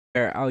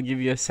Here, I'll give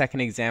you a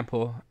second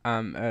example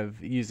of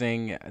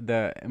using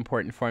the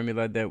important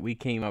formula that we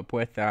came up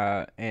with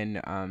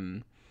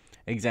in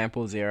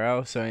example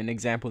 0. So in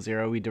example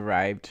 0, we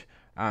derived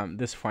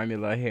this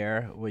formula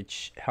here,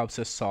 which helps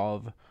us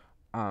solve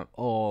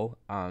all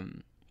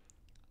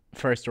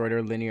first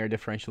order linear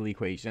differential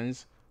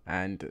equations.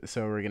 And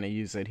so we're going to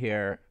use it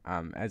here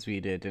as we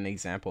did in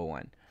example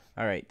 1.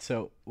 All right,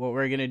 so what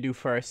we're going to do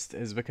first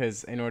is,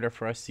 because in order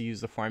for us to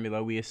use the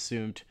formula, we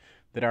assumed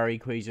that our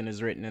equation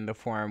is written in the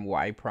form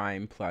y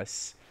prime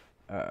plus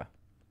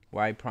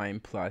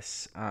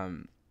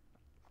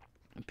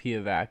p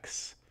of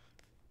x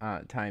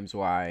times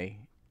y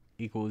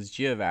equals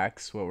g of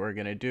x. What we're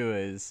going to do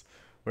is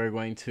we're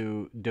going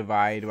to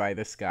divide by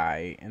this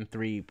guy in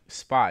 3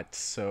 spots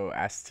so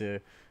as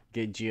to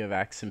get g of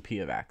x and p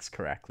of x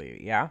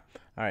correctly. Yeah?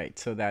 All right,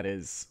 so that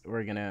is,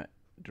 we're going to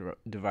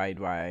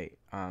divide by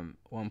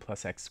 1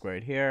 plus x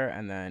squared here,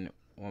 and then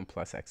 1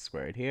 plus x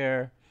squared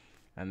here,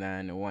 and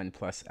then 1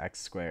 plus x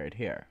squared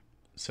here.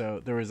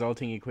 So the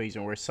resulting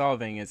equation we're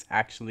solving is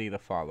actually the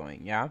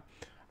following, yeah?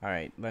 All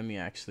right, let me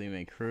actually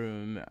make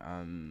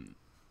room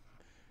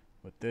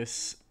with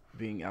this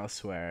being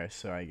elsewhere,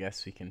 so I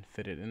guess we can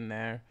fit it in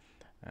there.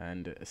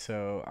 And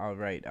so I'll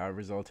write our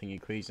resulting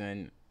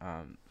equation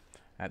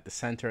at the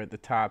center at the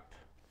top,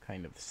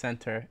 kind of the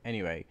center.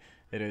 Anyway,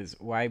 it is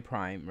y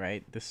prime,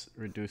 right? This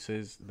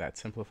reduces, that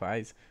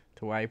simplifies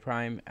to y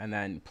prime, and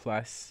then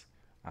plus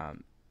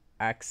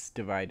x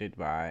divided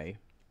by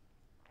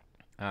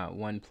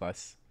 1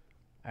 plus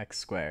x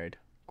squared.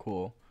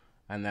 Cool.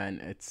 And then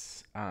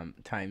it's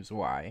times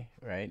y,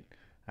 right?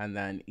 And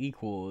then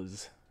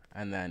equals,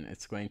 and then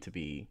it's going to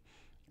be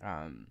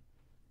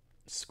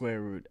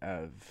square root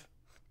of,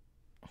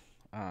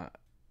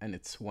 and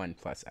it's 1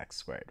 plus x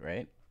squared,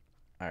 right?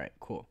 All right,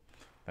 cool.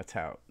 That's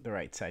how the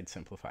right side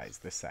simplifies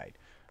this side.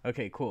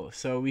 Okay, cool.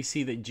 So we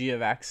see that g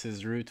of x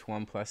is root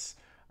 1 plus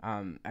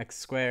x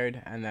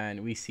squared, and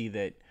then we see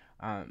that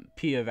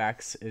p of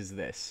x is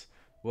this.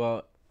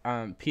 Well,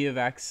 p of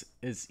x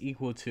is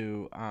equal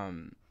to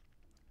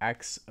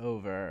x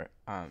over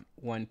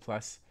 1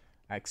 plus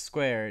x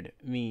squared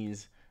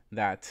means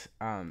that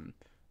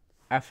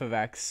f of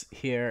x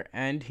here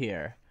and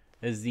here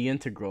is the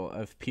integral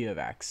of p of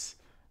x.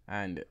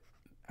 And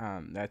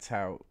that's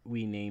how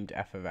we named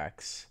f of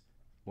x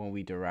when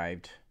we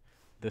derived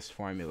this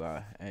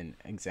formula in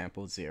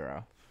example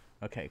 0.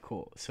 Okay,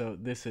 cool. So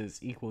this is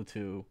equal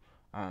to,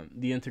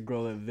 the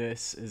integral of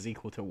this is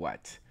equal to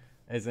what?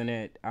 Isn't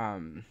it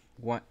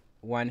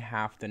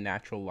 1/2 the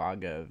natural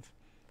log of,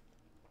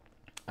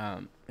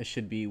 it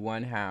should be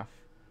 1/2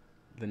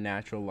 the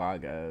natural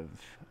log of,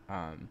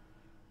 and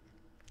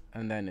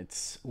then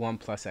it's 1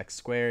 plus x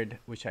squared,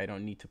 which I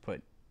don't need to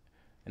put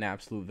an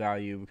absolute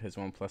value because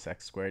 1 plus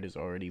x squared is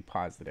already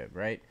positive,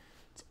 right?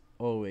 It's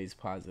always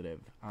positive.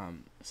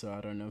 So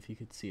I don't know if you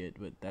could see it,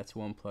 but that's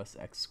 1 plus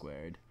x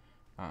squared.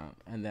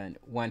 And then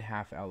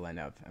 1/2 ln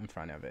of in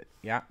front of it.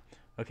 Yeah?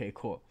 Okay,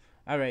 cool.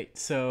 All right,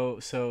 so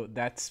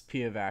that's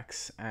p of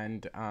x,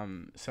 and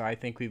so I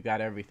think we've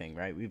got everything,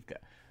 right? We've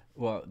got,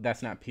 well,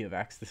 that's not p of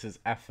x, this is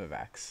f of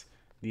x,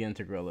 the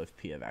integral of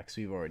p of x.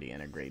 We've already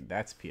integrated,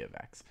 that's p of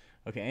x.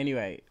 Okay,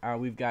 anyway,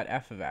 we've got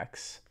f of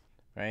x,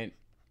 right?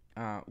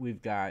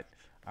 We've got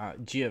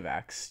g of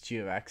x. G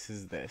of x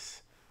is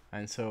this.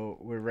 And so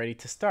we're ready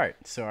to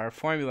start. So our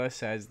formula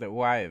says that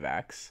y of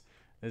x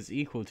is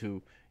equal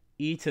to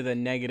e to the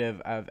negative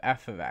of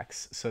f of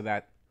x. So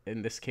that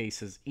in this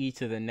case is e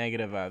to the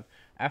negative of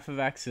f of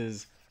x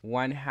is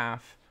 1/2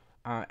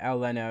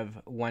 ln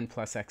of 1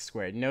 plus x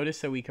squared.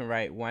 Notice that we can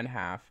write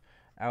 1/2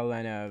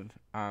 ln of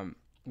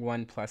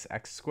 1 plus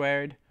x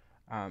squared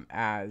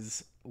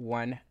as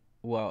 1,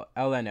 well,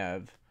 ln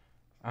of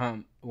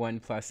 1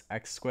 plus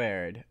x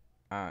squared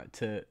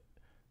to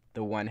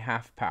the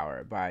 1/2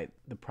 power by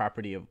the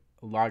property of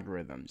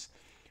logarithms.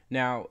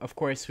 Now, of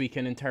course, we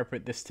can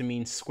interpret this to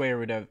mean square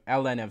root of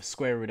ln of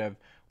square root of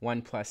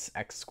 1 plus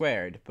x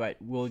squared, but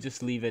we'll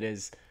just leave it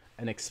as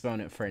an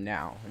exponent for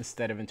now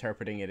instead of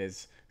interpreting it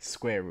as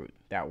square root,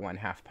 that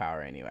 1/2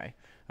 power anyway.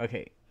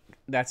 Okay,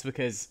 that's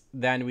because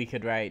then we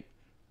could write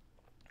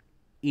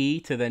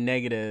e to the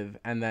negative,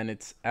 and then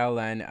it's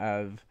ln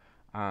of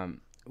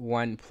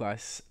 1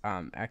 plus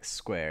x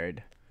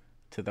squared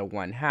to the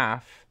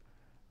 1/2.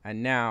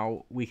 And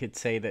now we could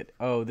say that,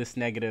 oh, this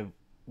negative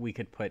we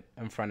could put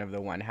in front of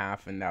the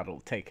 1/2 and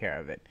that'll take care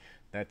of it.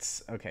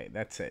 That's okay,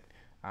 that's it.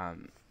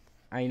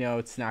 I know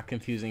it's not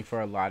confusing for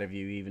a lot of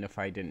you, even if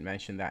I didn't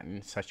mention that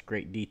in such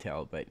great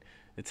detail, but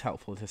it's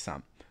helpful to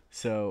some.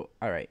 So,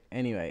 all right,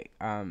 anyway,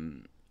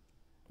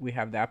 we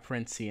have that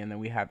parenthesis, and then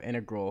we have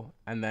integral,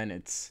 and then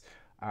it's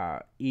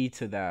e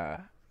to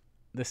the,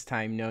 this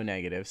time no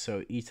negative,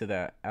 so e to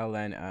the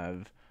ln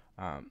of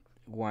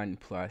 1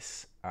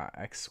 plus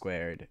x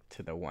squared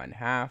to the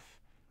 1/2.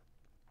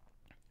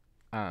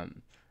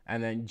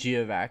 And then g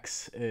of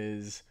x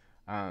is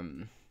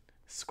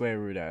square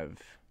root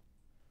of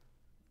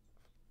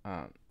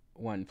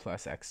 1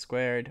 plus x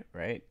squared,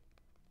 right?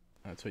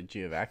 That's what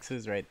g of x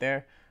is right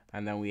there.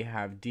 and then we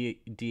have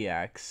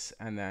dx,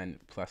 and then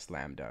plus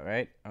lambda,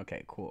 right?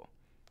 Okay, cool.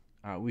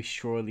 We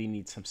surely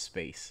need some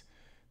space.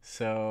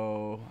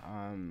 So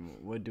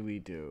what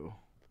do?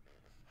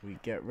 We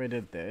get rid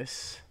of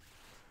this,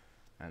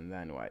 and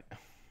then what?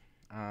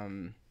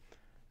 And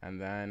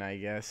then I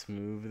guess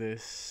move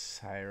this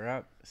higher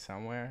up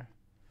somewhere.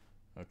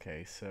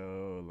 Okay,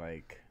 so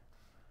like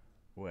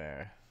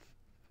where?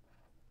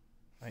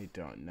 I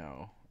don't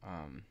know.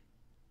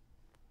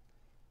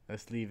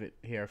 Let's leave it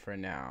here for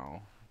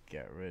now.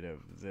 Get rid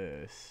of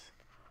this,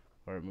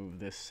 or move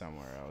this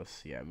somewhere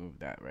else. Yeah, move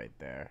that right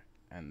there,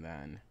 and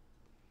then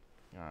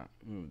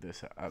move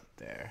this up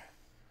there.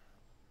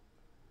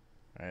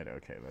 Right,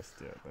 okay, let's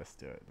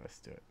do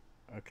it.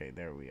 Okay,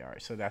 there we are.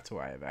 So that's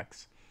y of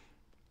x.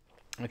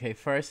 Okay,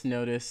 first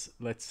notice,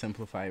 let's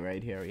simplify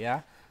right here,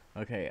 yeah?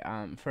 Okay,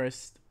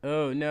 first,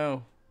 oh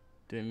no,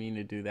 didn't mean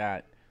to do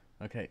that.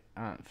 Okay,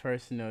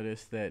 first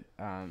notice that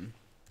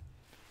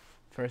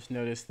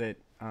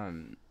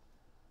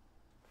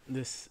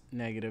this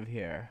negative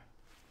here,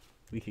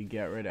 we could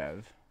get rid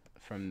of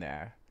from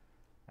there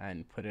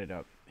and put it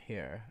up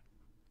here.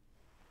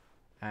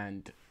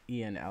 And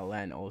e and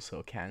ln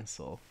also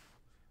cancel.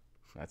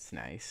 That's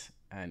nice.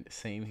 And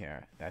same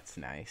here, that's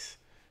nice.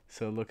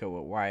 So look at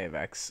what y of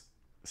x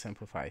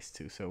simplifies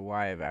to. So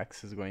y of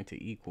x is going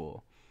to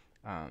equal,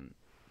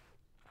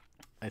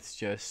 it's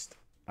just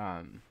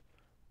 1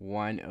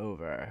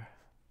 over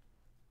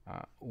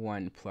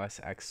 1 plus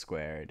x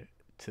squared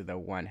to the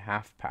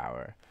 1/2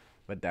 power,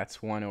 but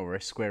that's 1 over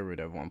square root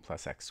of 1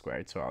 plus x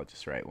squared, so I'll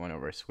just write 1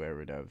 over square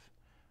root of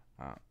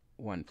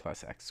 1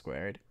 plus x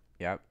squared.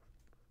 Yep.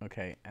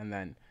 Okay, and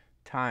then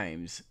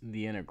times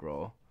the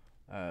integral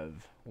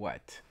of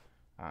what?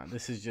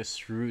 This is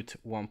just root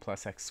 1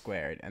 plus x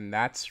squared, and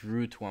that's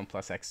root 1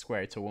 plus x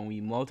squared, so when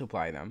we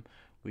multiply them,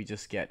 we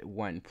just get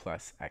 1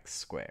 plus x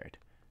squared,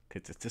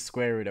 because it's the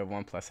square root of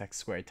 1 plus x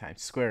squared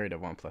times square root of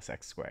 1 plus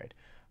x squared,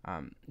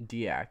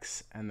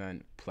 dx, and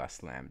then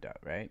plus lambda,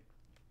 right?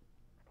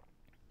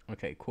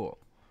 Okay, cool.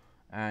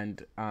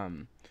 And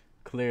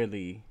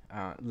clearly,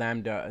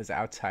 lambda is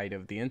outside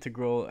of the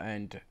integral,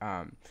 and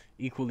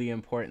equally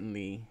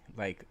importantly,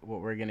 like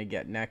what we're going to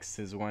get next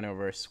is 1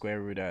 over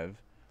square root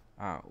of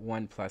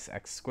 1 plus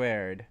x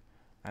squared,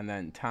 and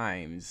then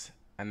times,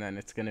 and then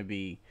it's going to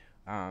be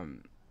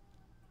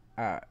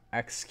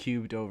x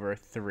cubed over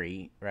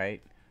 3,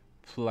 right,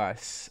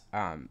 plus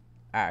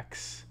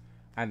x,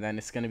 and then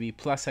it's going to be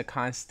plus a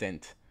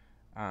constant,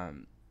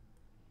 and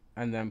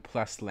then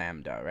plus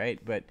lambda,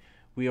 right? But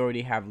we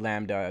already have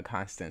lambda a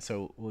constant,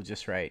 so we'll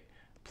just write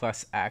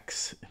plus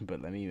x,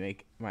 but let me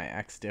make my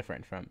x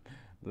different from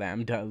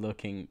lambda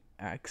looking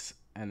x,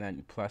 and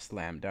then plus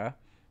lambda.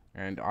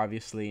 And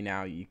obviously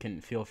now you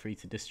can feel free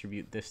to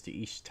distribute this to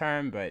each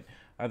term, but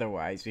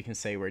otherwise we can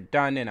say we're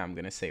done, and I'm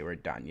going to say we're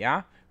done,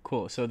 yeah?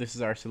 Cool, so this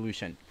is our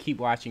solution. Keep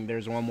watching,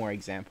 there's one more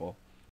example.